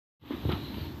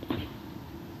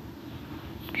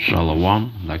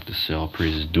Shalom, I'd like to say all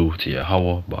praises due to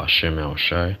Yahweh, Ba'ashem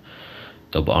Yahushai.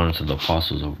 Double honor to the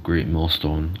apostles of Great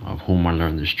Millstone, of whom I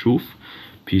learned this truth.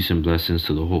 Peace and blessings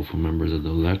to the hopeful members of the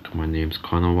elect. My name's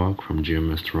Kanawak from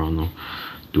GMS Toronto,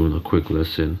 doing a quick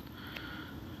lesson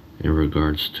in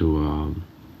regards to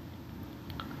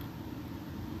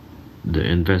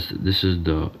This is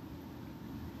the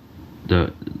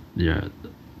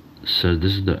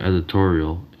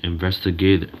editorial.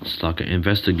 Investigate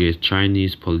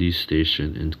Chinese police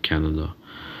station in Canada.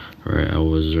 Right, I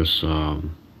was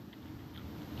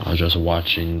just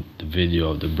watching the video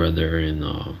of the brother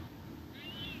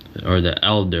or the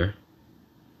elder,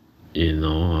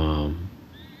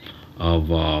 of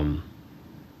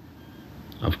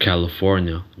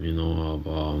California, of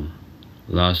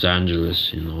Los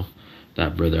Angeles,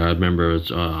 that brother. I remember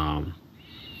it's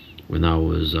when I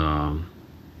was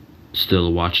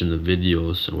still watching the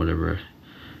videos or whatever.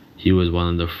 He was one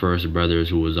of the first brothers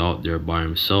who was out there by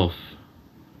himself.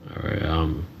 All right, I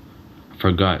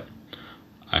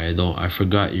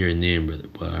forgot your name, brother,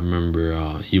 but I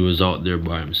remember he was out there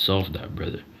by himself, that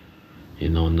brother.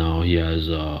 Now he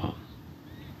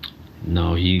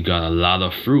got a lot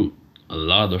of fruit,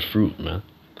 man,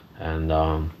 and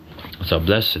it's a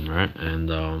blessing, right?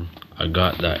 And I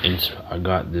got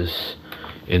this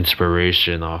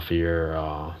inspiration off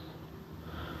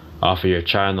of your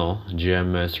channel,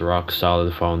 GMS Rock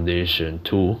Solid Foundation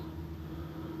 2. All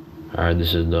right,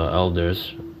 this is the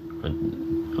elders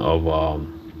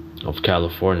of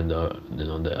California,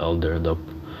 the elder,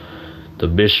 the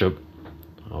bishop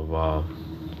of or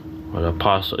the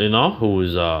apostle, who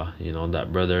is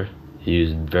that brother.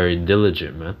 He's very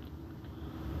diligent, man,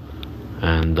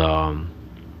 and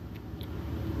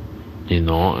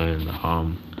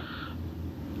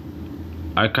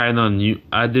I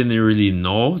didn't really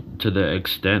know to the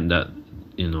extent that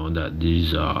that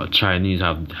these Chinese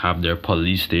have their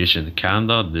police station in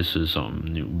Canada. This is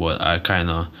something new, but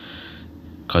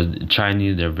because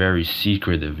Chinese, they're very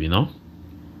secretive,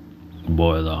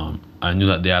 but I knew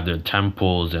that they have their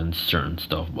temples and certain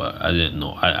stuff, but I didn't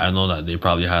know. I know that they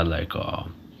probably had like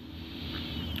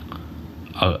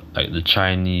the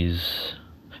Chinese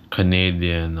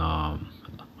Canadian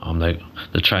like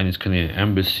the Chinese Canadian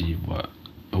embassy, but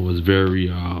I was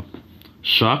very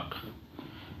shocked,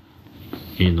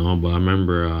 but I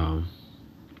remember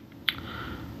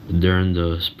during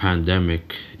this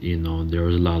pandemic, there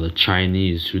was a lot of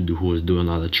Chinese who was doing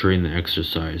a lot of training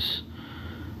exercise,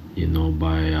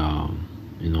 by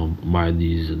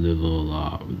these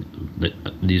little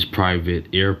these private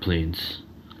airplanes.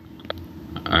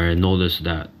 I noticed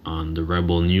that on the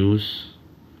Rebel News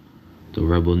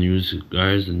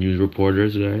guys, the news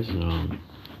reporters guys,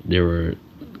 they were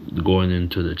going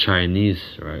into the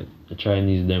Chinese, right? The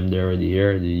Chinese, they're already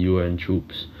here, the UN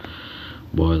troops.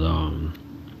 But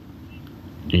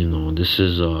this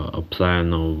is a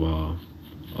plan of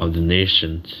the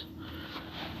nations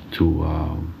to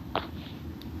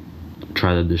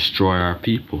try to destroy our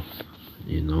people,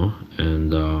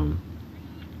 and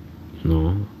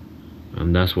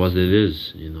and that's what it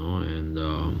is, and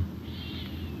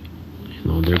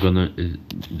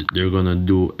they're gonna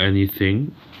do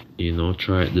anything,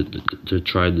 try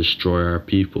to destroy our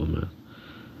people, man,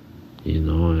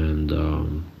 and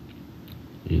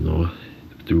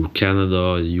through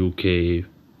Canada, UK,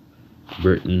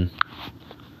 Britain,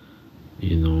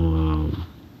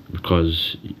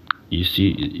 because you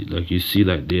see like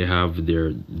they have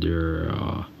their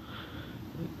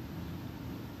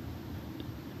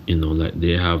like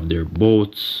they have their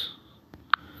boats,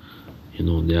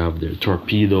 they have their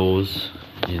torpedoes,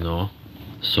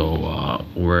 so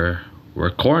we're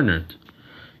cornered,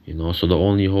 so the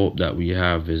only hope that we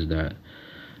have is that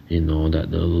that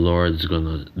the Lord's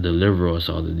gonna deliver us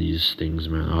out of these things,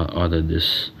 man, out of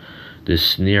this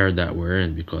snare that we're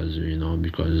in, because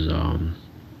because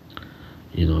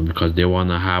they want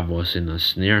to have us in a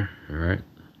snare. All right,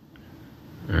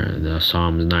 the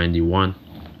Psalms 91,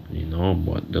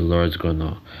 but the Lord's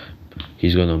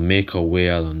he's gonna make a way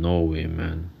out of no way,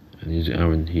 man, and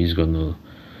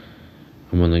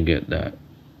I'm gonna get that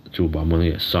too, but I'm gonna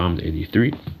get Psalms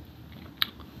 83,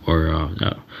 or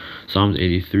Psalms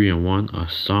 83 and 1, a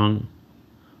song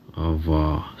or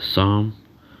psalm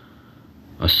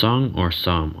of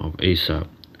Asaph.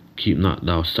 Keep not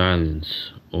thou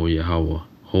silence, O Yahweh,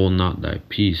 hold not thy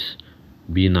peace,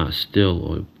 be not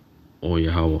still, O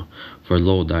Yahweh, for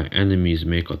lo, thy enemies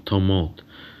make a tumult,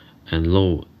 and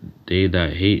lo, they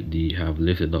that hate thee have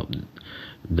lifted up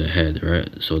the head,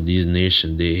 right? So these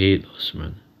nations, they hate us,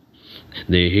 man.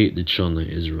 They hate the children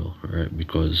of Israel, right?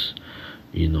 Because,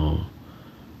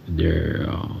 they're,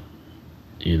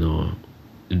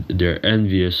 they're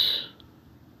envious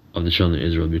of the children of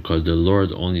Israel because the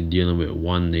Lord only dealing with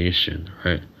one nation,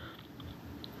 right?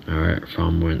 All right,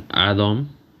 from Adam,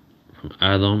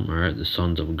 all right, the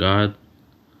sons of God,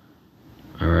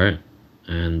 all right,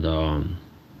 and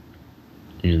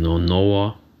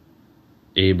Noah,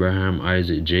 Abraham,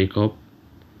 Isaac, Jacob,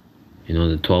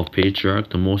 the 12 patriarchs.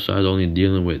 The Most High is only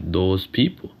dealing with those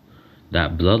people,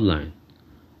 that bloodline,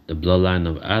 the bloodline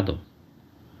of Adam,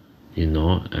 and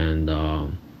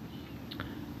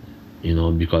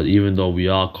because even though we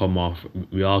all come out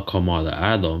of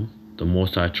Adam, the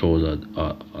Most High chose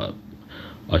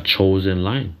a chosen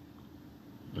line,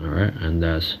 all right, and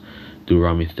that's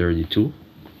Deuteronomy 32.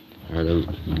 All right,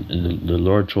 the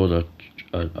Lord chose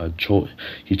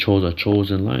He chose a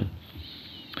chosen line.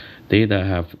 They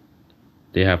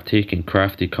have taken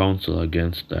crafty counsel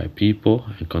against thy people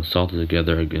and consulted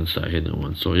together against thy hidden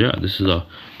one. So yeah, this is a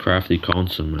crafty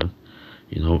counsel, man.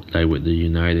 Like with the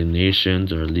United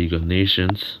Nations or League of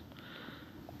Nations,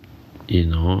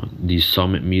 these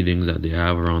summit meetings that they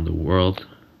have around the world,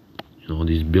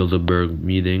 these Bilderberg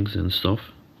meetings and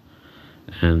stuff.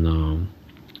 And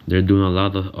they're doing a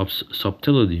lot of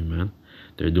subtlety, man.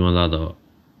 They're doing a lot of,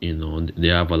 they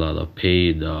have a lot of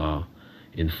paid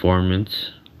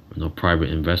informants, private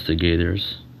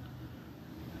investigators,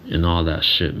 and all that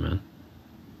shit, man.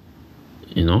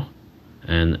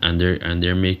 And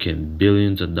they're making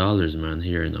billions of dollars, man,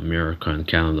 here in America and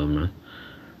Canada, man.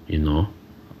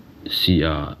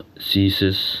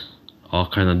 CSIS, all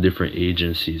kind of different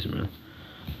agencies, man.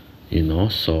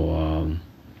 So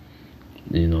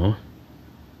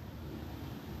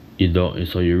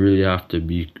so you really have to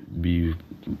be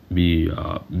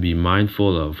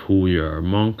mindful of who you're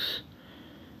amongst.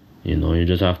 You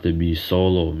just have to be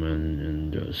solo, man,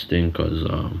 and just think, cause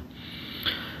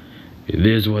it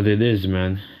is what it is,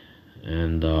 man.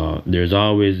 And there's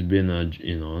always been the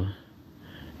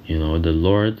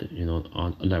Lord,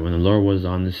 like when the Lord was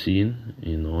on the scene,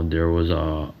 there was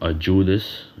a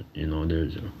Judas,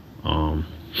 there's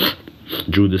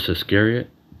Judas Iscariot,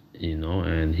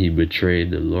 and he betrayed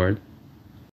the Lord,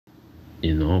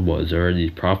 but it's already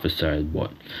prophesied.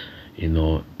 But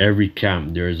every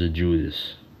camp there's a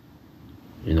Judas.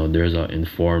 There's an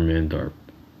informant or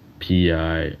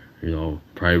PI,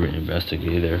 private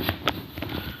investigator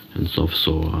and stuff.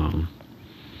 So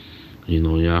we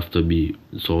have to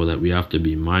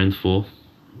be mindful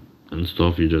and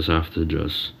stuff. You just have to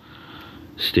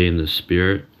stay in the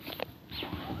spirit,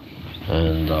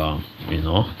 and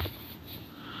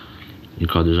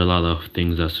because there's a lot of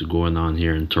things that's going on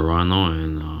here in Toronto,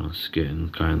 and it's getting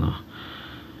kind of,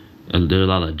 and there's a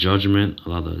lot of judgment, a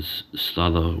lot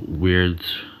of weird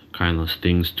kind of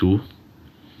things too.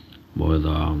 But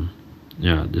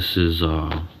yeah, this is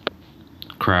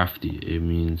crafty. It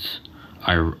means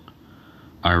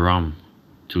Iram,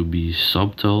 to be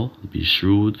subtle, be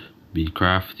shrewd, be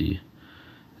crafty.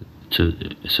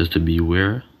 It says to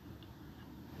beware,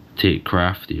 take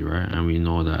crafty, right? And we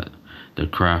know that the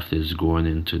craft is going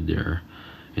into their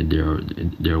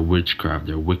witchcraft,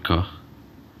 their Wicca,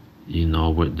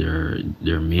 with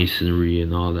their masonry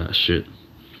and all that shit.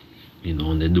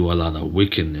 And they do a lot of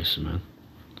wickedness, man.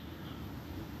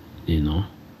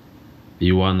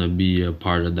 You want to be a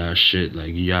part of that shit,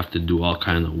 like, you have to do all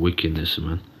kind of wickedness,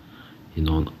 man.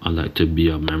 I like to be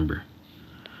a member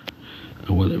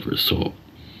or whatever. So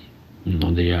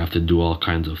they have to do all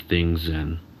kinds of things,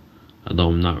 and although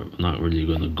I'm not really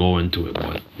gonna go into it,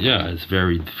 but yeah, it's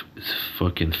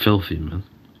fucking filthy, man.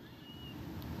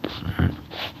 Alright.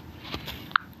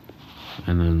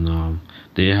 And then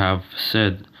they have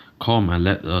said, come and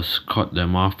let us cut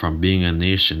them off from being a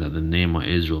nation, that the name of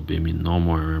Israel be no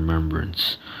more in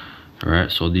remembrance.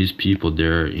 Alright, so these people,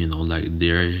 they're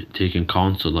they're taking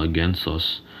counsel against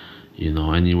us,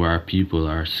 anywhere people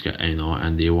are,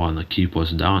 and they want to keep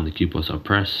us down, to keep us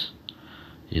oppressed,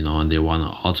 and they want to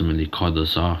ultimately cut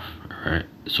us off, right,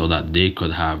 so that they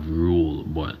could have rule.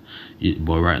 But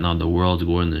right now the world's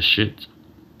going to shit,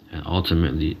 and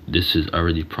ultimately this is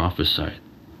already prophesied,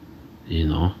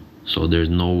 so there's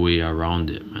no way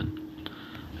around it, man.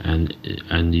 And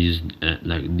these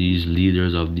these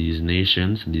leaders of these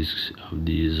nations, these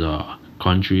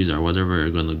countries or whatever,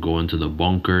 are gonna go into the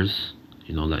bunkers,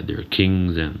 like their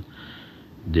kings and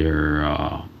their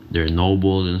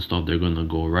nobles and stuff. They're gonna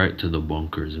go right to the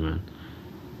bunkers, man.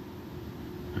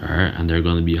 Alright, and they're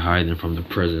gonna be hiding from the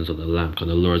presence of the Lamb, because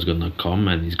the Lord's gonna come,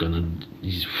 and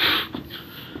he's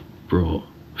bro,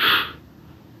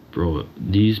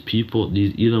 these people,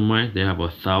 these Edomites, they have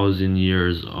 1,000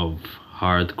 years of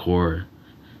hardcore,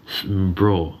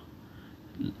 bro.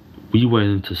 We went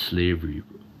into slavery,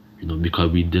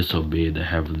 because we disobeyed the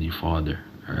Heavenly Father.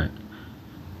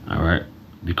 All right,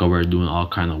 because we're doing all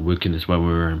kind of wickedness when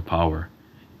we were in power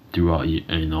throughout,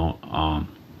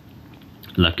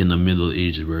 like in the Middle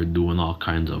Ages, we we're doing all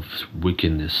kinds of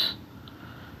wickedness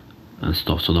and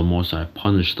stuff. So the Most High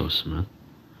punished us, man.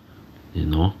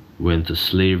 Went to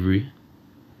slavery,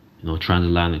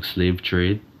 transatlantic slave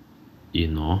trade,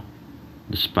 the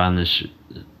Spanish,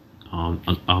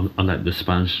 unlike the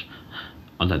Spanish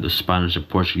and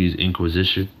Portuguese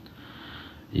Inquisition,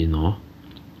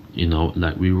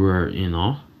 like we were,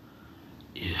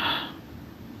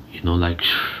 like,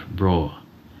 bro,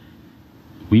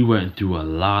 we went through a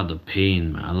lot of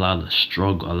pain, man, a lot of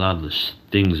struggle, a lot of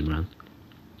things, man.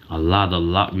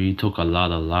 We took a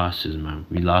lot of losses, man.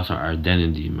 We lost our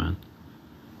identity, man.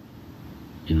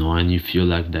 And you feel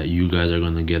like that you guys are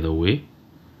gonna get away,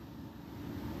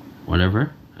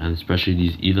 whatever, and especially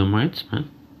these Edomites, man.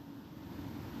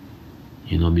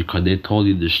 Because they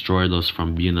totally destroyed us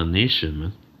from being a nation,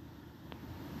 man.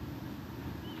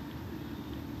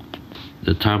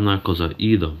 The tabernacles of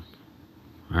Edom,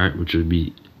 right, which would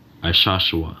be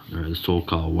Ishashua, or the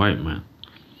so-called white man.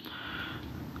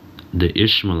 The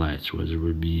Ishmaelites, which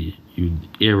would be you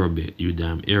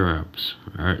damn Arabs,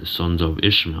 right, sons of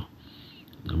Ishmael.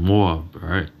 The Moab,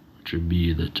 right, which would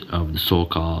be of the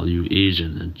so-called you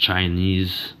Asian and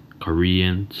Chinese,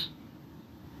 Koreans,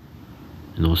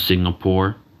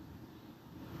 Singapore,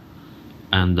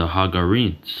 and the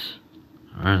Hagarenes.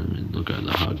 All right, let me look at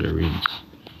the Hagarenes.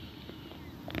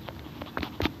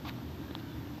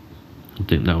 I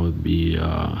think that would be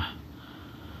the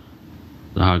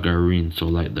Hagarenes, so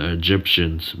like the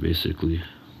Egyptians, basically.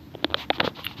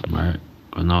 Right,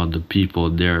 but now the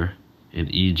people there in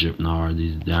Egypt now are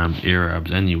these damn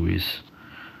Arabs, anyways,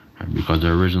 right? Because the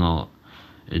original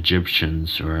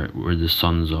Egyptians, right, were the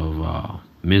sons of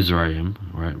Mizraim,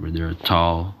 right, where they're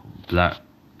tall, dark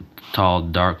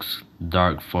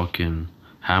fucking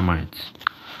Hamites.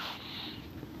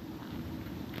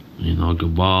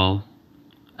 Gabal,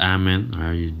 Ammon,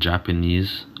 right, you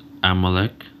Japanese,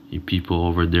 Amalek, you people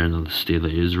over there in the state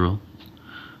of Israel,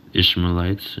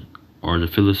 Ishmaelites, or the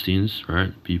Philistines,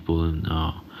 right, people in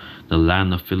the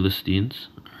land of Philistines,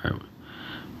 right,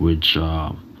 which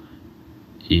it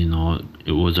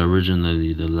was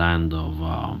originally the land of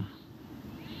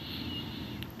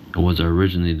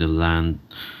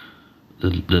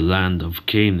the land of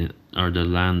Canaan, or the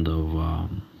land of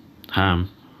Ham,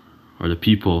 or the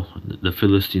people. The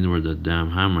Philistines were the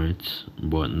damn Hamites,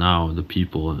 but now the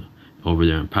people over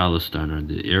there in Palestine are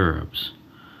the Arabs,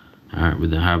 all right,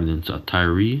 with the inhabitants of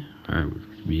Tyre, right, which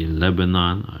would be in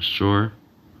Lebanon, Ashur,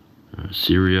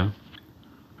 Syria,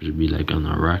 which would be like an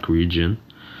Iraq region,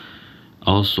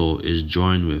 also is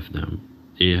joined with them.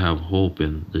 They have hope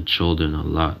in the children a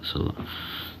lot.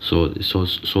 So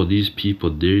these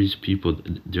people,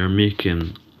 they're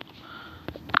making,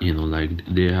 like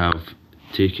they have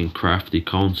taken crafty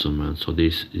counsel, man. So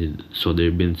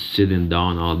they've been sitting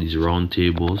down all these round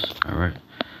tables, all right,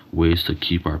 ways to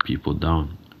keep our people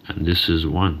down, and this is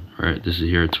one, right? This is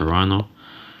here in Toronto,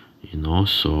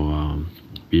 so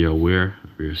be aware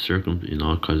of your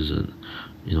because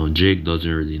Jake doesn't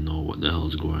really know what the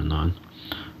hell's going on.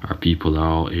 Our people are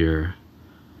out here,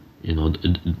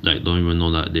 like don't even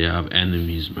know that they have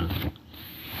enemies, man.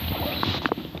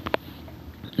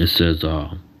 It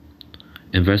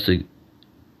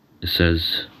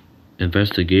says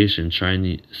investigation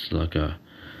Chinese, like a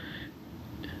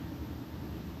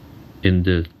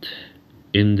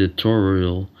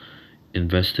editorial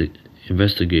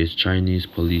investigates Chinese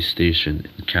police station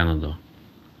in Canada.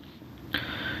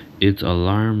 It's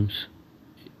alarming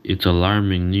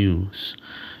news.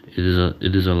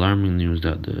 It is alarming news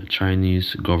that the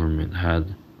Chinese government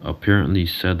had apparently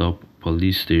set up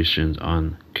police stations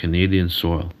on Canadian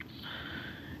soil.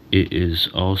 It is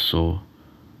also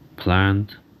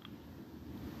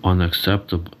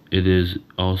unacceptable. It is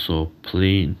also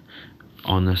plain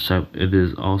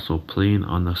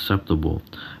unacceptable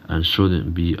and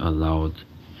shouldn't be allowed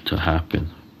to happen.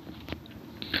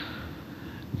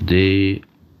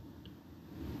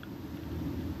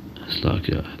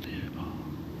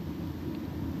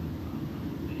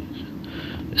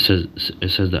 It says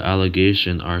the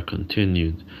allegations are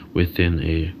continued within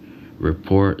a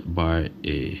report by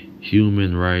a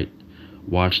human rights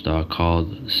watchdog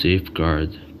called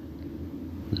Safeguard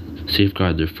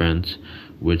Defense,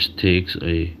 which takes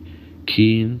a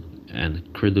keen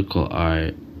and critical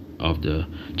eye of the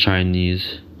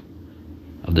Chinese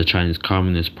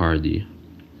Communist Party,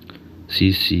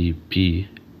 CCP,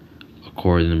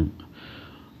 according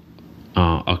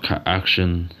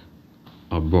action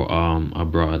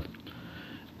abroad.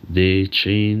 They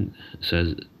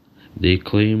They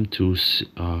claim to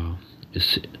it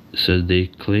says they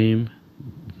claim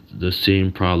the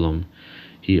same problem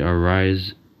he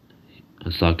arise.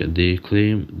 It's like they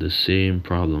claim the same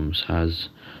problems has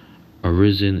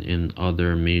arisen in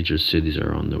other major cities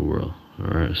around the world. All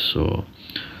right, so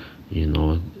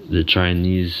the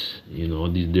Chinese,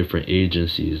 these different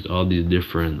agencies, all these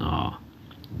different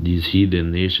these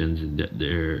heathen nations that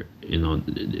they're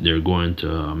going to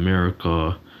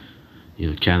America,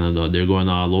 Canada, they're going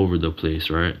all over the place,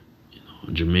 right?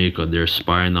 Jamaica, they're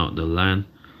spying out the land,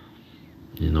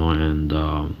 and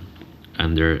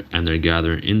they're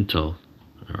gathering intel,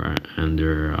 all right, and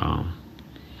they're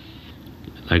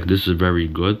like, this is a very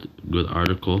good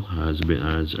article. Has I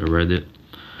read it.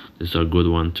 It's a good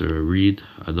one to read.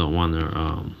 I don't want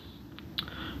to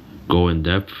go in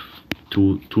depth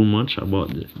too much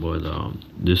about it, but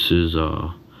this is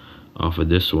off of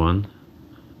this one.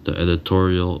 The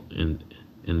editorial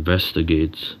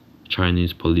investigates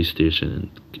Chinese police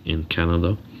station in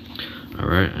Canada. All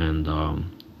right, and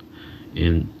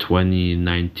in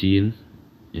 2019,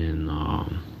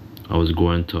 I was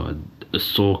going to a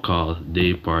so-called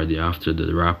day party after the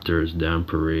Raptors dam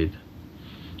parade,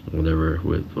 whatever,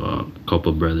 with a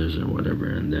couple brothers and whatever,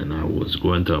 and then I was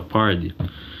going to a party.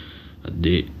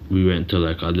 We went to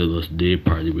like a little day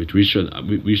party, which we should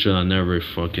have never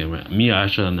fucking went. I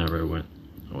should have never went,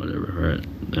 whatever, right?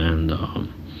 And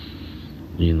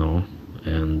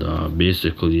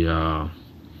basically I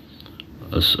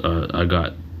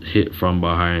got hit from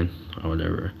behind or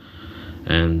whatever,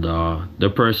 and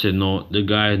the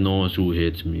guy knows who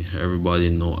hits me. Everybody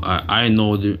know. I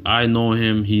know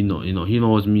him. He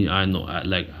knows me. I know. I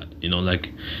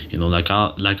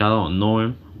don't know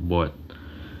him, but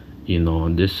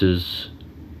this is,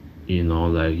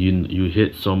 like, you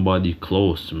hit somebody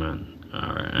close, man.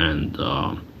 Alright, and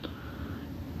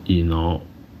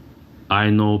I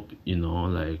know,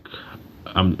 like,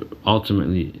 I'm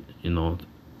ultimately,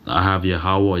 I have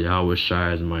Yahweh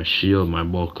Shai as my shield, my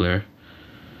buckler,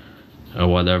 or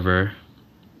whatever.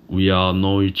 We all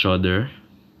know each other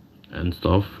and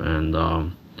stuff, and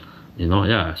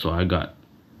yeah. So I got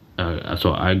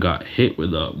hit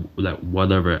with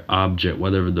whatever object,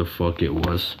 whatever the fuck it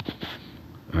was.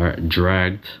 All right,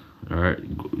 dragged. All right,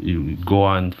 you go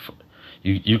on.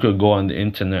 You could go on the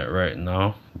internet right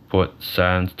now. Put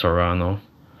Sands Toronto.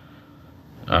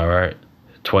 All right,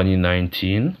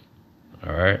 2019.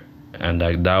 All right, and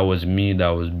like, that was me that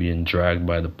was being dragged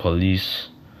by the police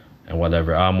and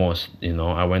whatever. Almost,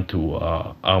 I went to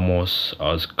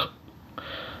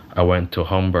I went to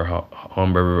Humber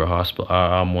River Hospital.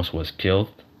 I almost was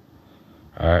killed.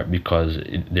 All right, because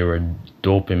they were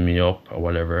doping me up or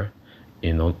whatever.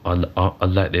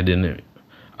 Like, they didn't.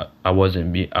 I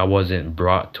wasn't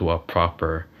brought to a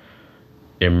proper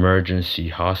emergency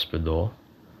hospital.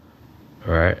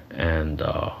 Right, and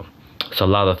it's a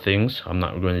lot of things. I'm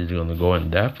not going to go in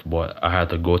depth, but I had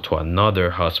to go to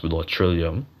another hospital,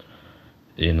 Trillium,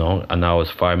 and I was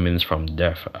 5 minutes from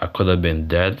death. I could have been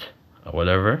dead or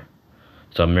whatever.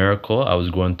 It's a miracle. I was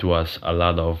going through a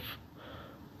lot of.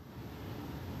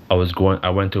 I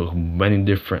went to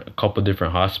a couple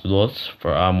different hospitals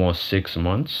for almost 6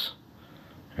 months.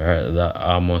 Right, that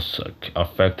almost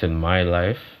affected my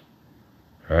life.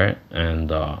 Right,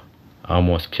 and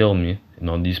almost killed me.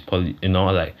 And these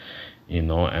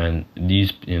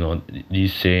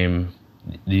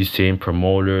same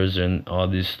promoters and all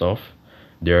this stuff,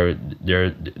 they're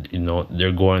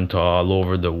going to all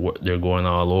over they're going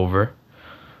all over,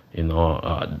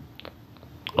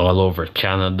 all over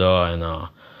Canada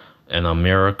and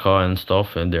America and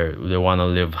stuff, and they want to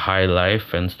live high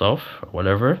life and stuff,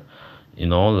 whatever, the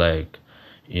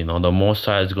Most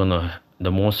High is gonna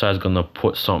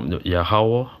put something.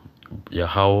 Yahweh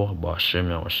Bashim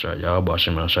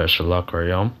Shalak,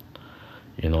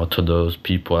 to those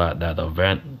people at that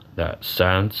event, that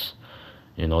Sands,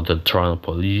 the Toronto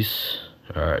police,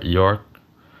 York,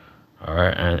 all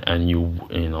right, and you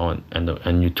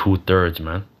 2/3,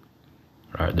 man,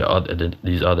 right?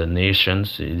 These other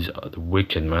nations, these other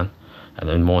wicked, man, and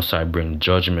then Most High bring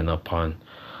judgment upon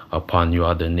you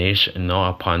other nation,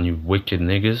 upon you wicked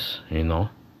niggas,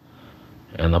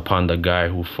 and upon the guy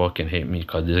who fucking hate me,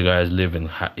 cause this guy is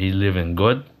living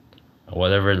good, or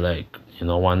whatever, like,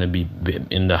 want to be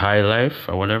in the high life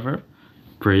or whatever.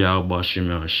 Pray Yahbashim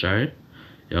Yahshai,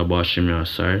 Yahbashim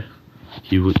Yahshai.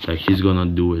 He's gonna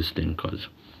do his thing, cause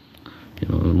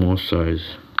the Most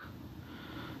High's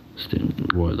thing.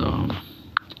 But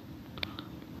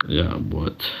yeah,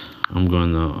 but I'm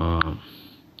gonna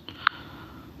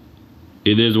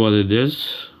it is what it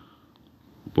is.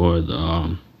 But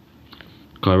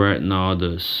cause right now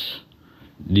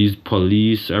these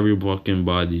police, every fucking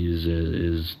body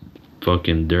is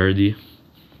fucking dirty.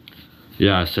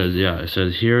 Yeah, it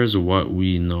says here's what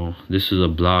we know. This is a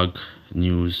blog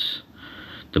news.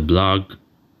 The blog,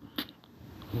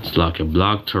 it's like a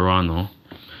blog Toronto.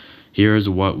 Here's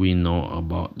what we know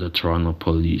about the Toronto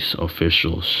police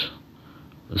officials.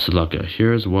 It's like a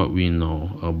here's what we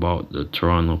know about the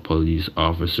Toronto police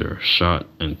officer shot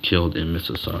and killed in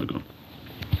Mississauga.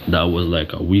 That was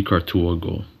like a week or two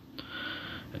ago.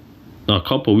 A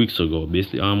couple weeks ago,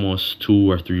 basically almost 2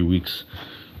 or 3 weeks.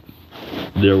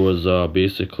 There was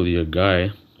basically a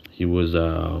guy. He was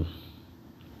a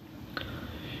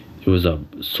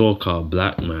so-called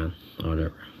black man or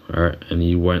whatever. Alright, and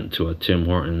he went to a Tim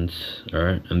Hortons,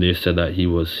 alright, and they said that he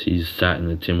sat in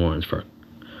the Tim Hortons for a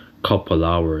couple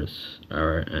hours,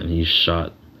 alright, and he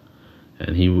shot,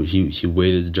 and he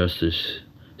waited just to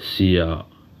see a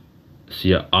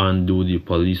on-duty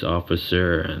police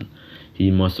officer, and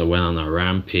he must have went on a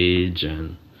rampage,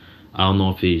 and I don't know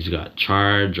if he's got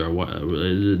charged or what.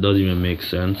 It doesn't even make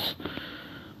sense.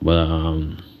 But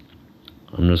I'm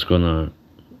just gonna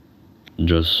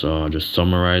just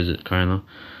summarize it kind of.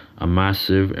 A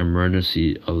massive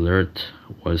emergency alert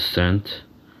was sent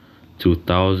to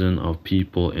thousands of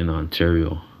people in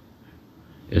Ontario.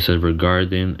 It said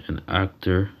regarding an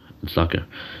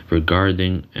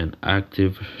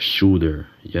active shooter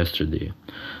yesterday.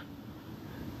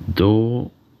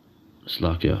 Though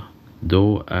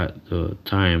at the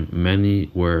time many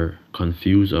were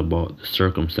confused about the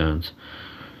circumstance,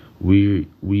 we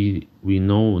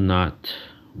know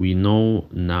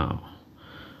now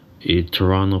a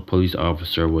Toronto police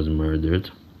officer was murdered.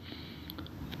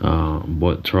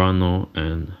 But Toronto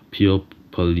and Peel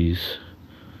police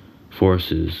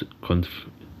forces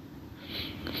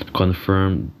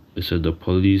confirmed. It said the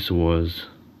police was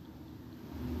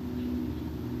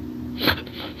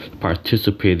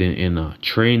participating in a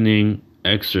training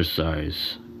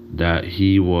exercise, that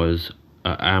he was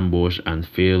ambushed and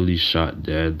fatally shot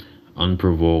dead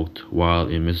unprovoked while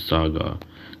in Mississauga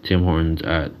Tim Hortons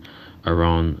at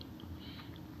around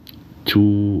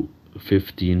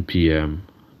 2:15 p.m.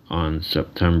 on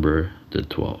September the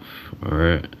 12th.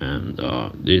 Alright, and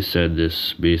they said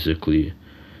this basically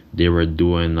they were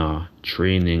doing a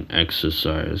training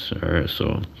exercise. Alright,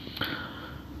 so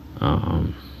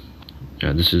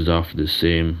yeah, this is off the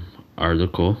same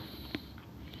article.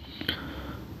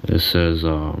 It says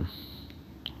I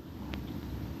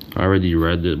already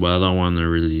read it, but I don't want to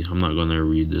I'm not gonna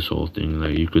read this whole thing.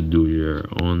 Like, you could do your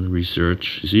own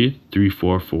research. You see,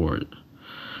 344.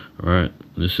 All right,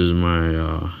 this is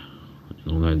my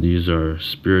like, these are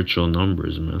spiritual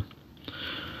numbers, man.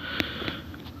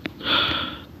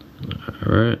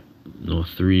 All right,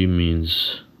 3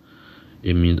 means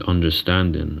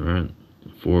understanding, right?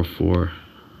 4,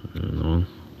 you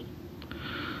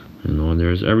know,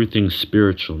 there's everything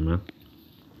spiritual, man.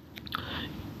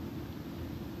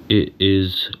 It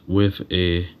is with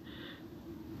a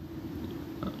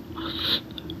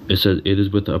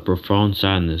profound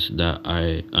sadness that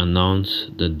I announce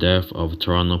the death of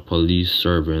Toronto police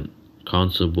servant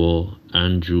Constable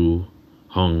Andrew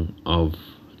Hung of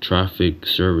Traffic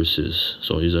Services.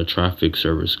 So he's a traffic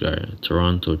service guy.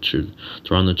 Toronto chief.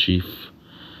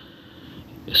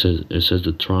 It says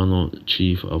the Toronto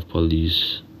chief of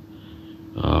police,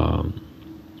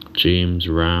 James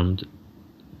Ramd,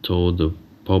 told the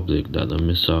public that the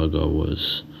Mississauga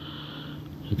was.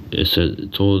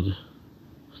 Told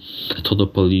the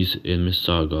police in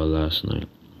Mississauga last night.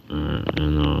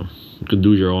 And you could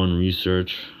do your own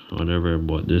research, whatever.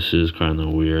 But this is kind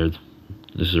of weird.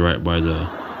 This is right by the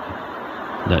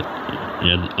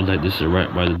this is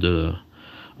right by the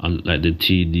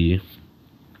TD.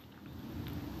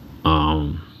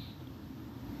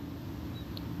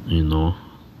 You know,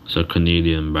 it's a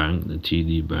Canadian bank, the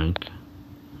TD Bank.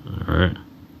 Alright.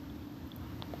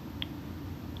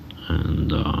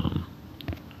 And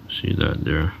see that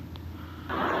there,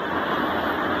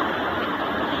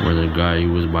 where the guy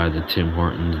who was by the Tim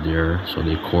Hortons there, so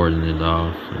they cordoned it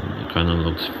off, and it kind of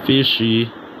looks fishy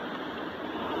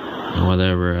and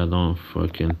whatever. I don't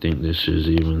fucking think this is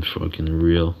even fucking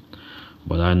real.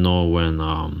 But I know when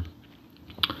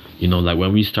you know, like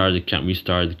when we started camp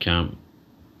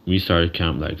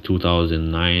like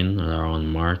 2009, around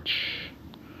March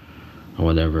or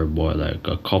whatever. But like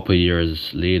a couple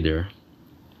years later,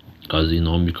 because like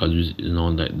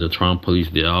the Toronto police,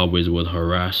 they always would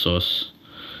harass us,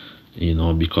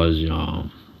 because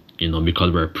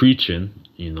because we're preaching,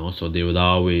 so they would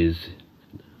always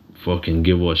fucking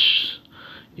give us,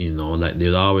 like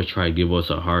they'd always try to give us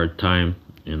a hard time,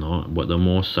 but the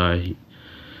Most High,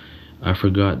 I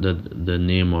forgot the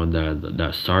name of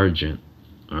that sergeant.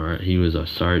 All right, he was a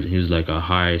sergeant. He was like a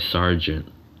high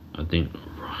sergeant. I think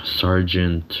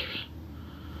Sergeant.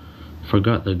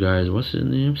 Forgot the guy's. What's his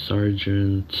name?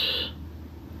 Sergeant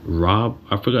Rob.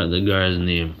 I forgot the guy's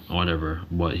name. Whatever.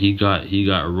 But he got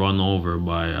run over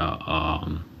by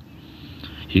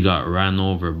he got ran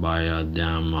over by a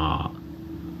damn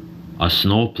a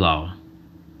snowplow.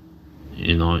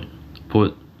 You know,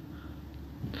 put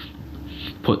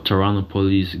Toronto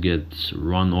police gets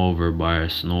run over by a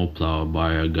snowplow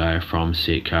by a guy from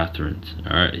St. Catharines.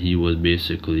 Alright, he was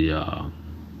basically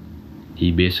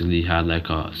he basically had like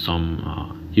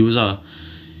he was I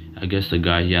guess the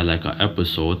guy, he had like a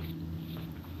episode.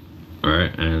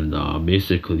 Alright, and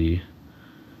basically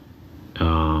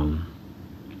I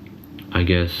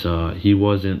guess he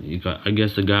wasn't I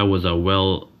guess the guy was a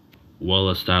well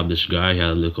established guy.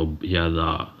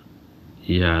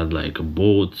 He had like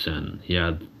boats and he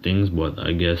had things, but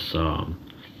I guess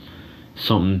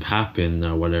something happened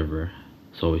or whatever.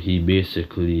 So he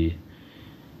basically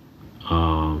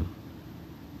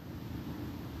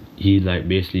he like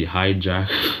basically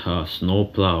hijacked a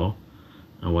snowplow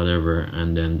and whatever,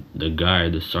 and then the guy,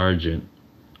 the sergeant,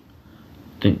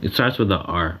 I think it starts with a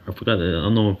R. I forgot. I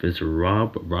don't know if it's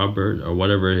Robert or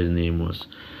whatever his name was.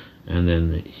 And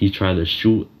then he tried to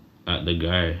shoot at the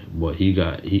guy, but he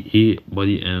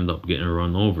ended up getting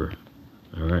run over.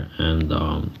 All right, and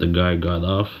the guy got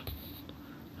off.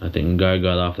 I think the guy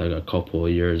got off like a couple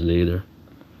of years later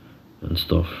and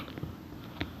stuff.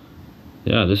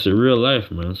 Yeah, this is real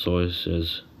life, man. So it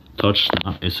says touch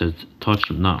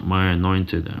not my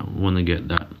anointed. I want to get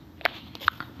that.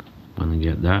 And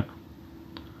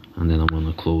then I'm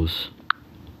gonna close.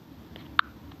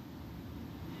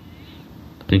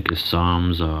 I think it's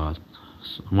Psalms,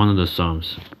 one of the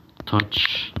Psalms.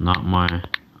 Touch not my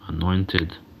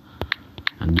anointed,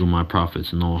 and do my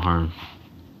prophets no harm.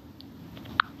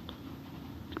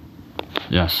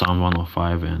 Yeah, Psalm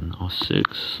 105 and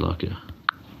 06. Lucky.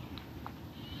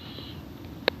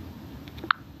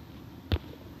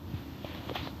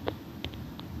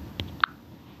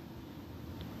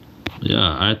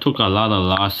 Yeah, I took a lot of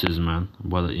losses, man.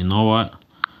 But you know what?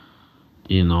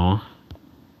 You know,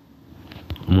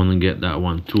 I'm gonna get that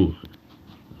one too.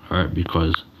 Alright,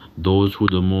 because those who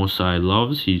the Most High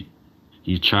loves, he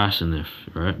chasteneth,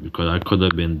 right? Because I could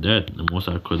have been dead. The Most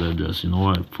High could have just, you know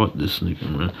what, fuck this nigga,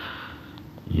 man.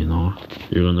 You know,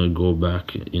 you're gonna go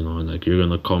back, you know, like you're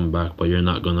gonna come back, but you're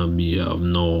not gonna be of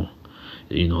no,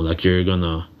 you know, like you're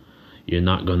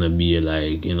not gonna be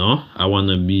like, you know, I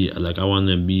wanna be of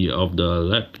the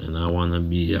elect, and I wanna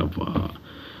be of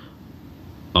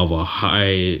a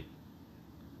high,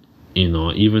 you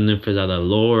know, even if it's at a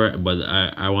lower, but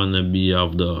I wanna be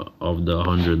of the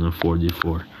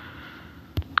 144.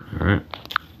 Alright.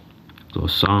 So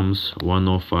Psalms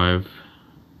 105,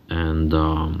 and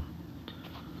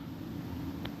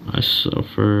I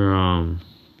suffer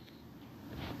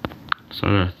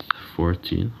start at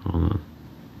 14. Hold on.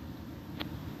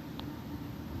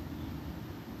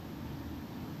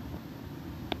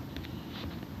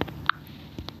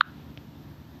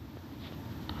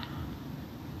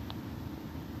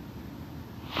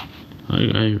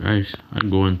 I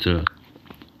go into,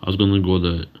 I was gonna go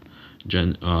to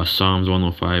Psalms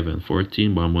 105 and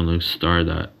 14, but I'm gonna start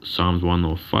at Psalms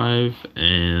 105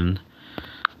 and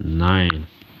 9.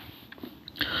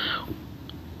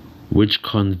 Which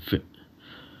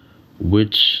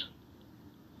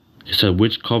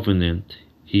covenant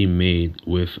he made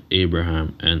with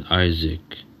Abraham and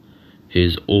Isaac,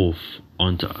 his oath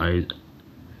unto Isaac,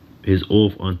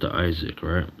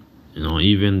 right? You know,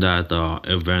 even that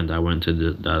event, I went to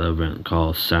that event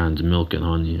called Sands, Milk and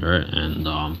Honey, right? And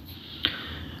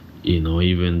you know,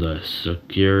 even the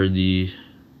security,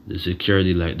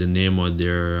 like the name of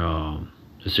their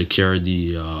the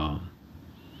security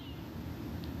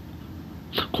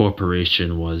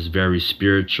corporation was very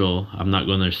spiritual. I'm not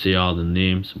gonna say all the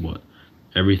names, but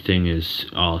everything is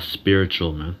all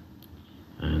spiritual, man.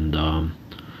 And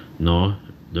no,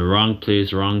 the wrong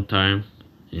place, wrong time,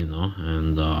 you know,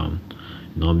 and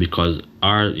you know, because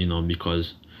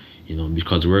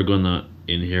we're gonna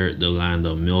inherit the land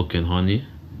of milk and honey,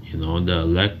 you know, the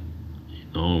elect, you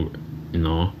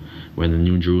know, when the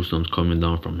New Jerusalem's coming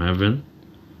down from heaven,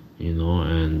 you know,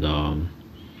 and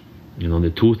you know, the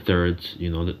 2/3, you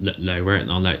know, like right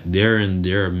now, like they're in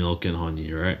their milk and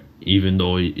honey, right? Even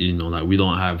though, you know, like we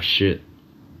don't have shit,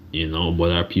 you know,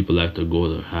 but our people like to go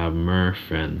to have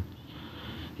mirth and,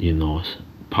 you know,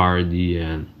 party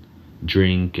and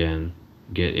drink and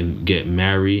get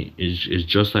married. It's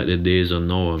just like the days of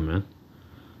Noah, man.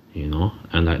 You know,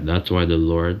 and like that's why the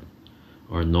Lord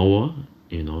or Noah,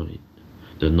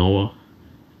 the Noah,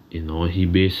 he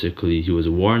was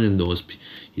warning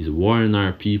he's warning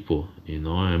our people,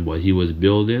 and what he was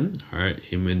building, all right,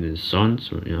 him and his sons,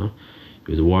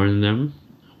 he was warning them,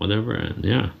 whatever, and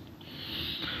yeah.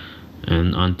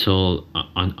 And until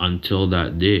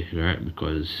that day, right?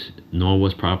 Because Noah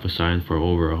was prophesying for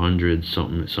over 100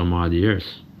 something some odd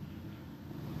years,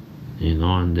 and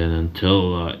then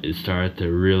until it started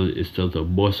to really, it started to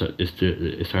bust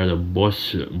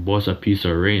a piece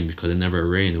of rain, because it never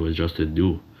rained, it was just a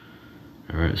dew.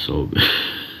 All right, so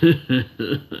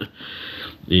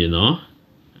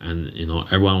and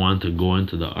everyone wanted to go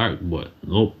into the ark, but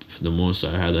nope, the Most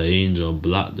High had an angel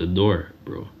block the door,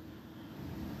 bro.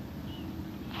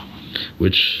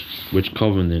 Which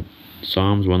covenant?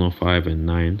 Psalms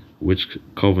 105:9. Which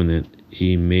covenant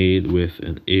he made with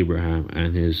an Abraham,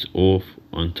 and his oath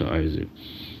unto Isaac,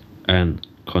 and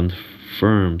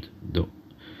confirmed the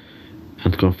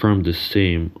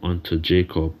same unto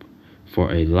Jacob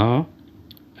for a law,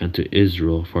 and to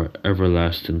Israel for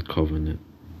everlasting covenant.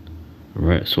 All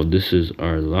right, so this is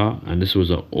our law, and this was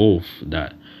an oath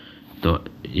that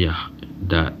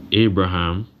that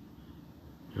Abraham,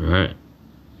 right?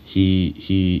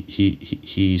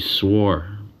 He swore,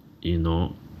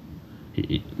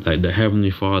 like the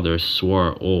Heavenly Father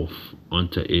swore oath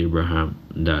unto Abraham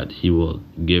that he will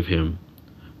give him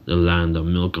the land of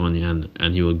milk and honey,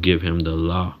 and he will give him the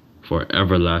law for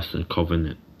everlasting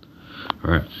covenant.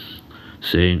 All right,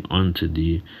 saying unto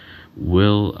thee,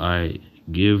 will I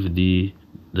give thee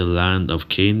the land of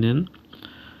Canaan?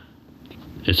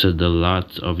 It says the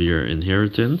lots of your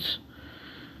inheritance.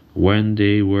 When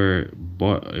they were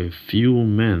but a few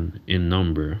men in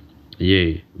number,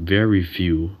 yea, very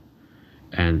few,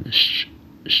 and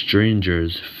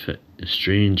strangers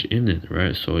strange in it,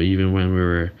 right? So even when we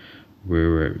were,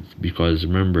 because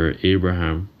remember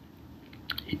Abraham,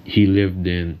 he lived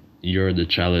in Ur the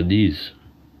Chaldees,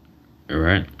 all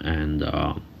right, and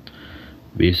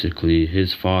basically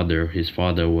his father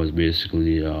was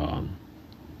basically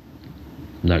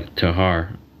like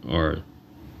Tahar, or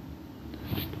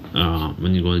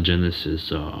when you go to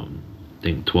Genesis, I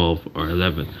think 12 or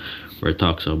 11, where it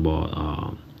talks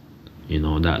about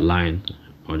that line,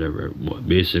 whatever. But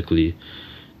basically,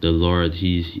 the Lord,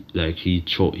 he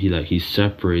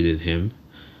separated him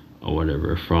or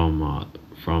whatever from Ur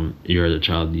the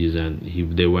Chaldees, and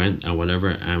they went and whatever,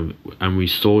 and we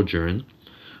sojourned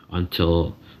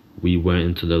until we went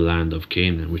into the land of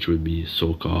Canaan, which would be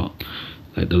so called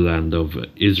like the land of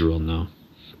Israel now.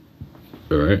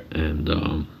 All right, and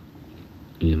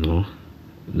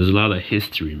there's a lot of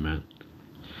history, man,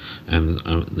 and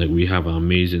like we have an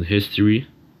amazing history,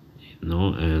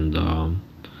 and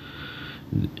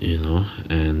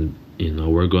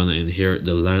we're gonna inherit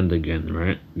the land again,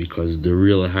 right? Because the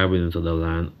real inhabitants of the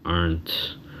land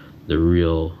aren't the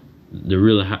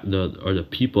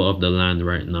people of the land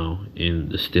right now in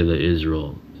the state of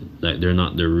Israel. Like, they're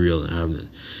not the real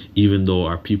inhabitants, even though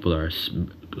our people are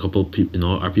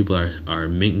are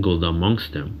mingled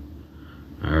amongst them.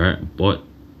 All right, but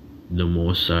the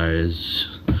Most High is,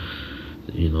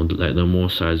 the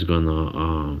Most High is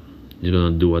gonna he's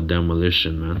gonna do a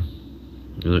demolition, man.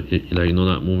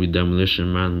 That movie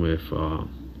Demolition Man with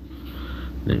Arnold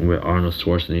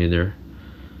Schwarzenegger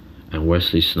and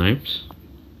Wesley Snipes.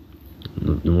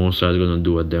 The Most High is gonna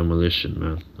do a demolition,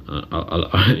 man.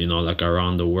 Like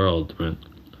around the world, man.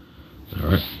 All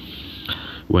right.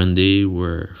 When they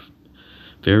were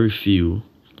very few.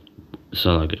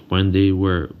 So like when they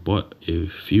were but a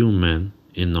few men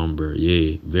in number,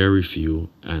 yea, very few,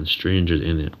 and strangers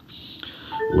in it,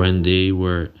 when they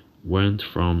went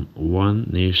from one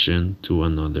nation to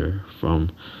another, from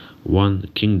one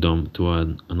kingdom to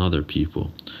another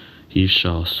people, he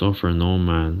shall suffer no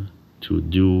man to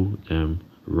do them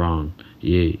wrong.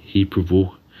 Yea, he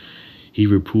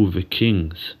reproved the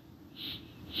kings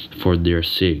for their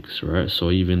sakes, right?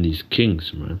 So even these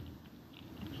kings, man,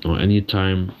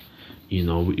 anytime we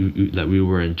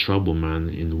were in trouble, man,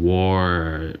 in war,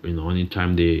 or,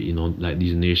 anytime they, like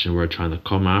these nations were trying to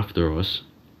come after us,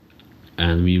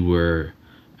 and we were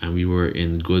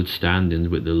in good standings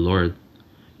with the Lord,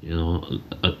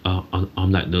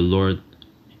 I'm like the Lord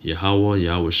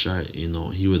Yahweh Shai,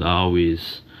 he would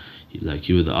always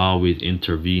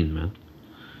intervene, man.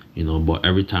 But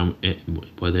every time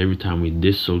we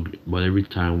disagree, but every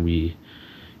time we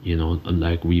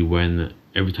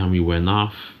every time we went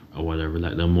off or whatever,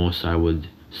 like the Most High would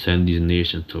send these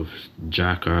nations to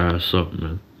jack our ass up,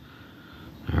 man.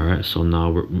 All right, so now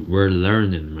we're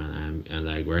learning, man, and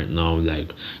like right now,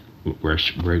 like we're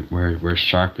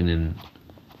sharpening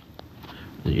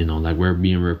You know, like we're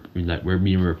being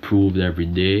reproved every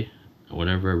day,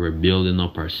 whatever. We're building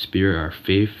up our spirit, our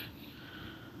faith.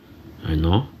 I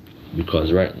know,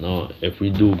 because right now, if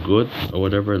we do good or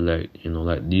whatever, like, you know,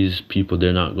 like these people,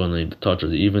 they're not gonna touch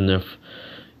us, even if,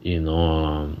 you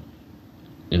know,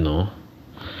 you know,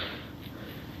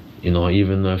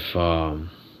 even if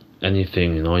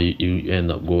anything, you know, you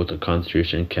end up go to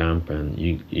concentration camp, and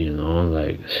you know,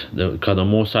 like because the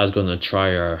Most High is gonna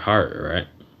try our heart, right?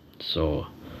 So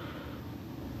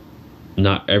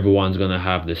not everyone's gonna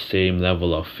have the same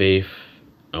level of faith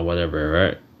or whatever,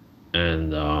 right?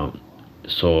 And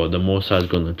so the Most High is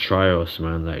gonna try us,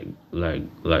 man,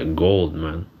 like gold,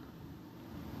 man.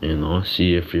 You know,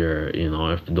 see if you're, you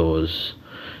know, if those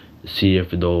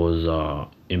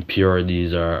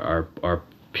impurities are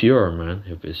pure, man.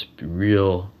 If it's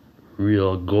real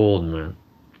gold, man.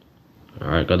 All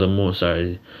right, got the Most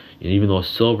High. Even though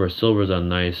silver's a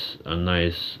nice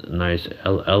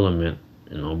element,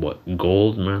 you know, but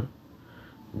gold, man,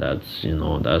 that's, you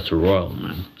know, that's royal,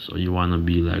 man. So you wanna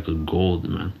be like a gold,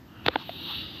 man.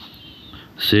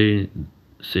 Saying,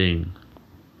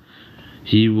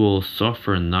 he will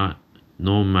suffer not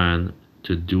no man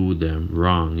to do them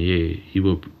wrong. Yea, he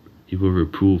will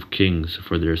reprove kings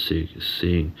for their sake,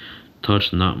 saying,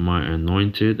 touch not my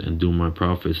anointed, and do my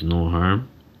prophets no harm.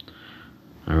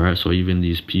 All right, so even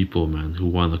these people, man, who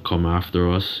want to come after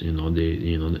us, you know,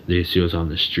 they see us on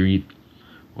the street,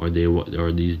 or they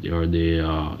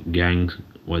gangs,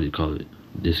 what do you call it?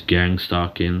 This gang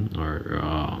stalking,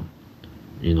 or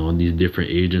you know, these different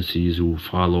agencies who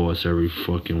follow us every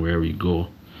fucking where we go,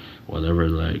 whatever.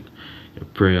 Like,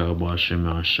 pray about Shem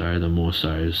Ashai, the Most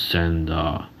High send,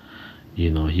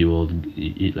 you know, he will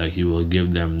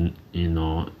give them, you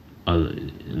know,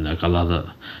 like a lot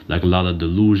of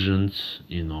delusions,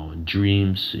 you know,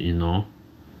 dreams, you know,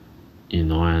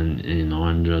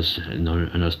 and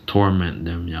just torment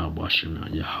them. Yahweh Bashem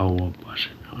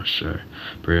Ashai,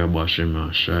 pray about Shem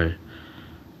Ashai.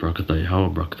 Brakatah Yahweh,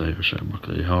 Brakatah Yahshai,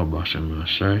 Brakatah Yahweh, Bashem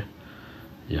Yahshai,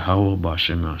 Yahweh,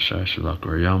 Bashem Yahshai, Shalak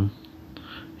Rayam,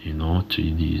 you know, to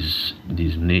these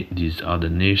other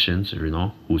nations, you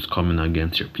know, who's coming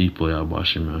against your people, Yahweh,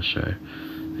 Bashem Yahshai,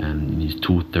 and these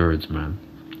 2/3, man,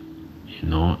 you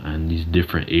know, and these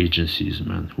different agencies,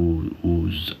 man,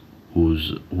 who's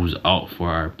out for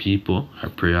our people. I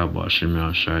pray, Yahweh, Bashem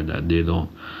Yahshai, that they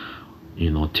don't, you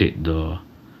know,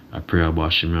 I pray, Yahweh,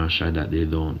 Bashem Yahshai, that they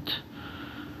don't,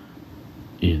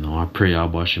 you know, I pray,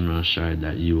 Abba Shem Shai,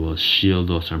 that you will shield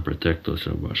us and protect us,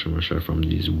 Abba Shem Shai, from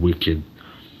these wicked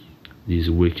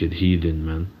heathen,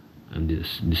 man, and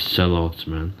these sellouts,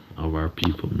 man, of our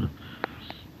people, man.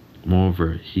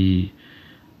 Moreover, it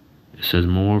says,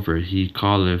 moreover, he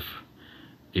calleth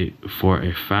it for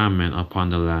a famine upon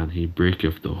the land. He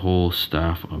breaketh the whole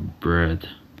staff of bread.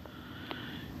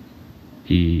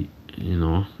 You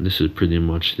know, this is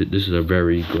a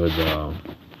very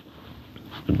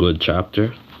good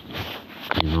chapter,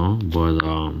 you know, but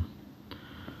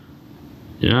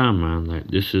yeah, man, like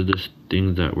this is the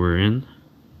thing that we're in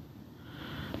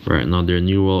right now. Their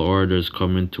new world order is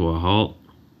coming to a halt.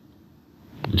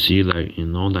 You see, like, you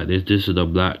know, like this is the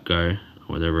black guy,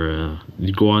 whatever.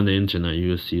 You go on the internet, you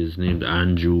will see his name,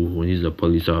 Andrew, when he's a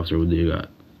police officer who they got.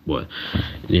 But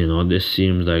you know, this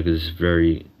seems like it's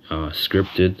very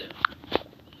scripted,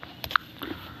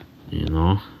 you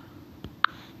know,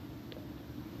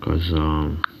 because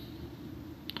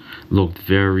looked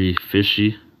very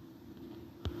fishy.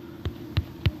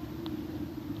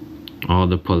 All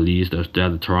the police, the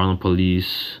Toronto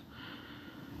police,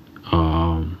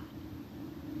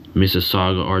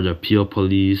 Mississauga or the Peel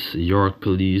police, York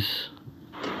police.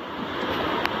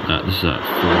 This is at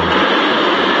 4.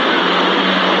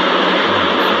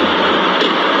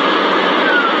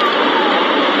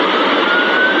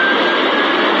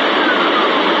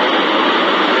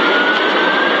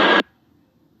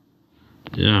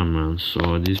 Yeah, man,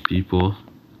 so these people,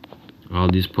 all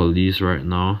these police right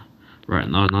now is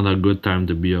not a good time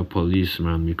to be a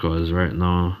policeman, because right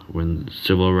now, when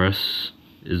civil arrest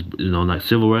is, you know, like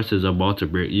civil arrest is about to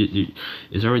break,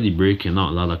 it's already breaking out.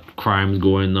 A lot of crimes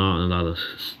going on, a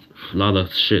lot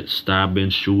of shit, stabbing,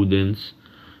 shootings,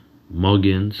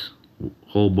 muggings,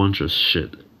 whole bunch of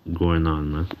shit going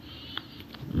on, man.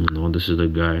 You know, this is the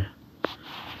guy,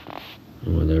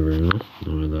 whatever, you know,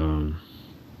 with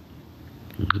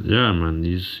yeah, man,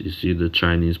 you see the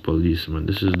Chinese police, man.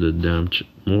 This is the damn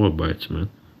Moabites, man.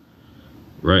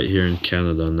 Right here in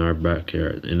Canada, in our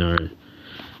backyard, in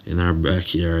our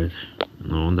backyard, you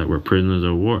know, that we're prisoners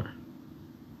of war.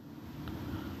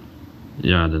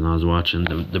 Yeah, then I was watching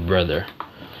the brother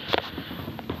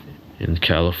in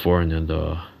California,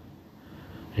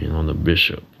 You know, the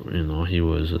bishop, you know, he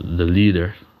was the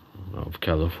leader of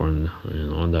California, you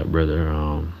know, that brother,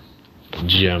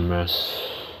 GMS,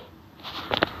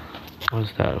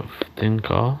 what's that thing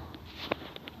called?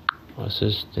 What's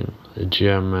this thing? The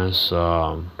GMS,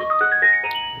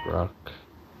 Rock,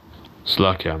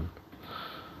 Slocum.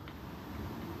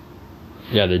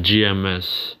 Yeah, the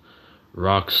GMS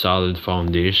Rock Solid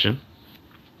Foundation.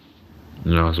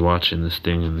 You know, I was watching this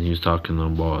thing and he was talking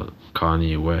about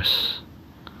Kanye West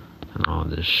and all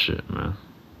this shit, man.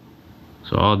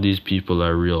 So all these people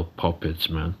are real puppets,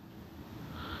 man.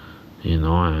 You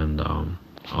know, and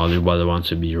everybody wants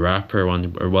to be a rapper,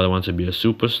 everybody wants to be a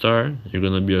superstar. You're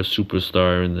gonna be a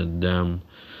superstar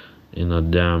in a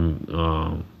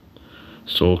damn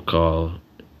so-called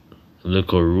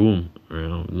little room,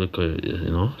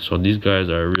 you know. So these guys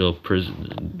are real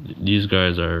these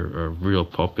guys are real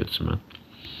puppets, man.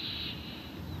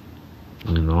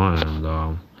 You know, and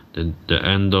the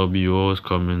NWO is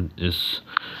coming, is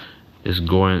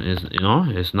you know,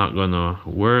 it's not gonna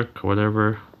work,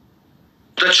 whatever.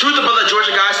 The truth about the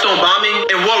Georgia Guidestone bombing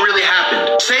and what really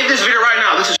happened. Save this video right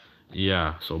now. This is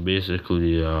yeah. So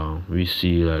basically, we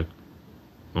see like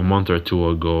a month or two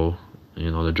ago,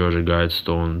 you know, the Georgia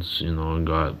Guidestones, you know,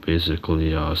 got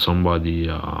basically somebody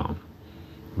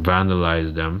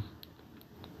vandalized them,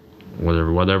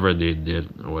 whatever they did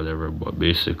or whatever. But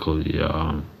basically,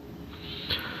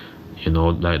 you know,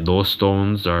 like those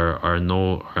stones are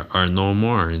no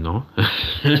more, you know.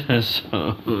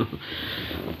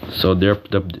 so their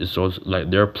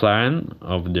plan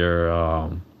of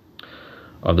the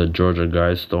Georgia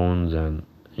Guidestones, and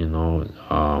you know,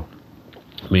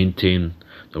 maintain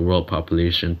the world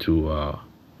population to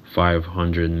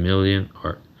 500 million,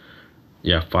 or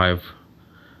yeah,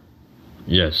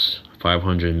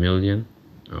 500 million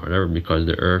or whatever, because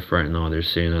the earth right now, they're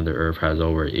saying that the earth has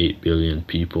over 8 billion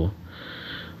people.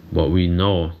 But we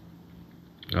know,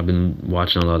 I've been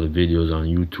watching a lot of videos on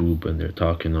YouTube, and they're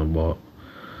talking about,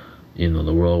 you know,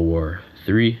 the World War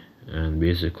III, and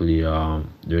basically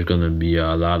there's gonna be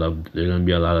a lot of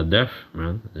death,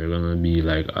 man. There's gonna be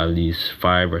like at least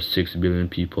 5 or 6 billion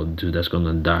people that's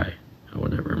gonna die or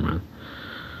whatever, man.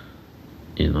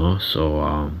 You know,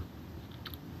 so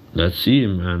let's see,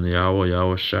 man.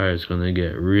 Yahweh Shai is gonna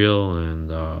get real,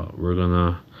 and we're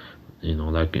gonna, you know,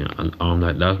 like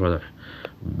that's what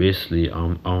basically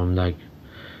like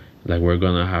we're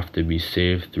gonna have to be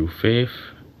saved through faith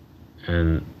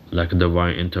and like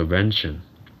divine intervention.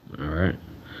 All right,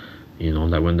 you know,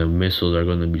 like when the missiles are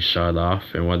gonna be shot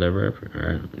off and whatever, all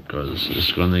right, because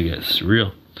it's gonna get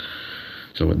real.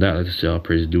 So with that, let's say all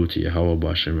praise due to Yahweh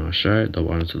Bashem Yahshai,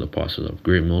 double honor to the apostles of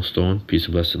Great Millstone, peace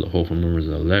and blessing to the hopeful members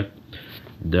of the elect,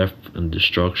 death and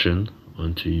destruction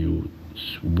unto you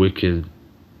wicked,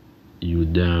 you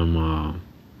damn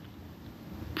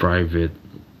private,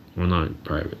 well, not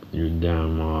private, you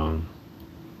damn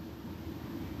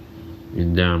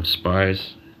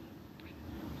spies.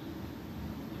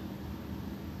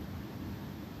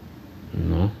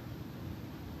 You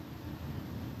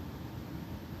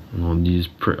know, these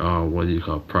what do you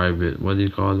call private? What do you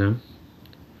call them?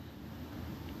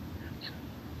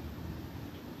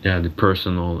 Yeah, the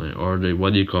personal, or the,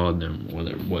 what do you call them?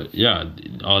 What? Yeah,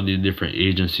 all the different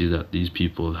agencies that these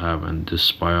people have, and to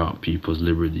spy out people's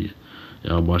liberty.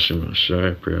 Yahweh Bashem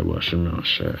Yahshai, prayer Bashem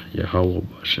Yahshai, Yahweh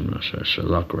Bashem Yahshai,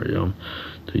 Shalak Rayam,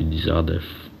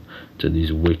 to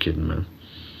these wicked men.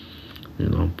 You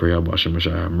know, pray Bashem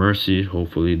Yahshai have mercy.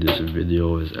 Hopefully this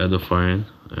video is edifying,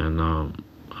 and I'm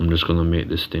just gonna make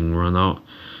this thing run out.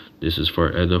 This is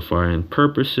for edifying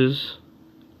purposes,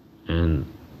 and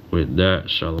with that,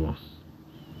 shalom.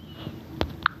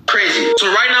 crazy. So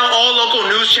right now, all local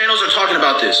news channels are talking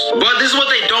about this. But this is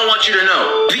what they don't want you to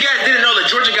know. If you guys didn't know, the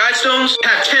Georgia Guidestones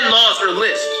have 10 laws or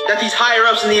lists that these higher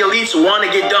ups and the elites want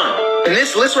to get done. And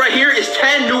this list right here is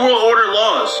 10 New World Order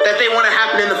laws that they want to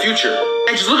happen in the future.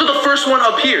 And just look at the first one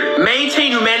up here.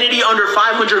 Maintain humanity under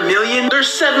 500 million. There's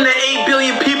 7 to 8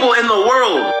 billion people in the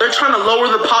world. They're trying to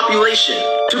lower the population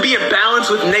to be in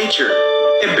balance with nature.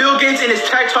 And Bill Gates in his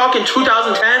TED Talk in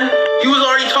 2010, he was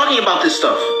already talking about this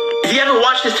stuff. If you haven't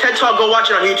watched his TED Talk, go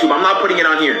watch it on YouTube. I'm not putting it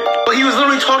on here. But he was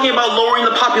literally talking about lowering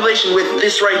the population with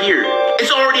this right here. It's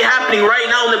already happening right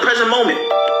now in the present moment.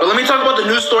 But let me talk about the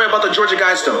news story about the Georgia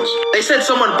Guidestones. They said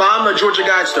someone bombed the Georgia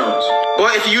Guidestones.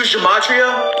 But if you use Gematria,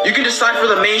 you can decipher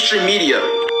the mainstream media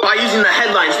by using the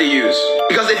headlines they use.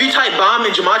 Because if you type bomb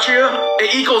in Gematria,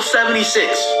 it equals 76.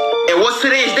 And what's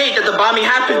today's date that the bombing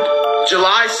happened?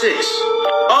 July 6th.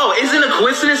 Oh, isn't it a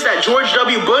coincidence that George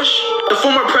W. Bush, the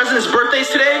former president's birthday is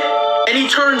today? And he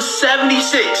turns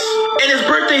 76. And his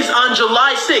birthday's on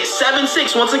July 6th,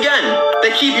 7-6 once again.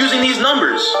 They keep using these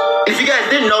numbers. If you guys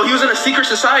didn't know, he was in a secret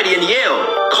society in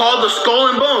Yale called the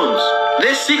Skull and Bones.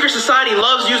 This secret society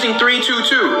loves using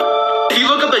 322. If you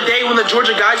look up the day when the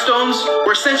Georgia Guidestones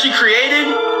were essentially created,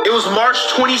 it was March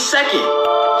 22nd,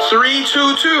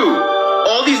 322.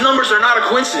 All these numbers are not a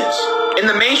coincidence. In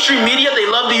the mainstream media, they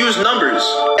love to use numbers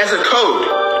as a code.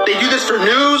 They do this for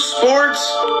news, sports,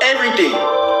 everything.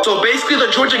 So basically,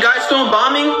 the Georgia Guidestone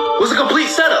bombing was a complete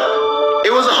setup. It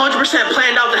was 100%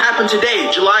 planned out to happen today,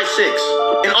 July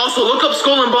 6th. And also, look up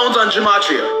Skull and Bones on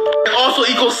Gematria. It also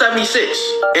equals 76.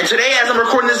 And today, as I'm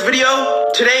recording this video,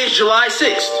 today is July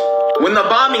 6th, when the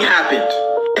bombing happened.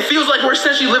 It feels like we're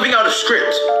essentially living out a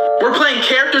script. We're playing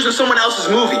characters in someone else's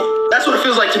movie. That's what it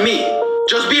feels like to me.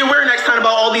 Just be aware next time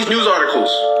about all these news articles.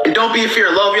 And don't be in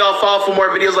fear. Love y'all. Follow for more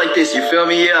videos like this. You feel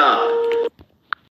me? Yeah.